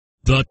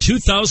The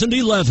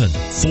 2011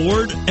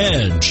 Ford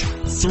Edge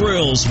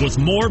thrills with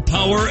more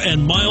power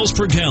and miles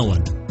per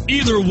gallon.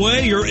 Either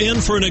way, you're in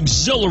for an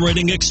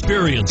exhilarating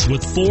experience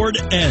with Ford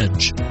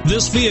Edge.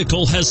 This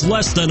vehicle has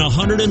less than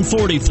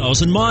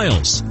 140,000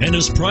 miles and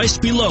is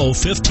priced below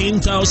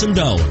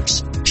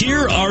 $15,000.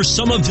 Here are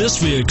some of this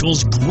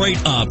vehicle's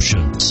great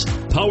options: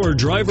 power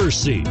driver's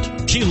seat,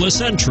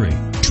 keyless entry,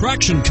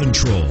 traction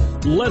control,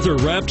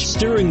 leather-wrapped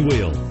steering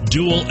wheel,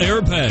 dual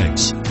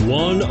airbags,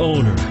 one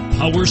owner,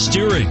 power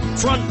steering,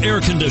 front air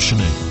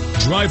conditioning,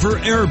 driver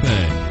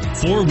airbag,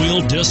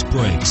 four-wheel disc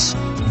brakes.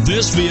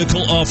 This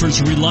vehicle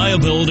offers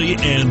reliability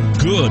and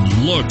good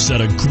looks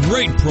at a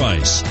great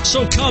price.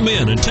 So come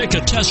in and take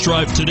a test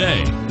drive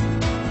today.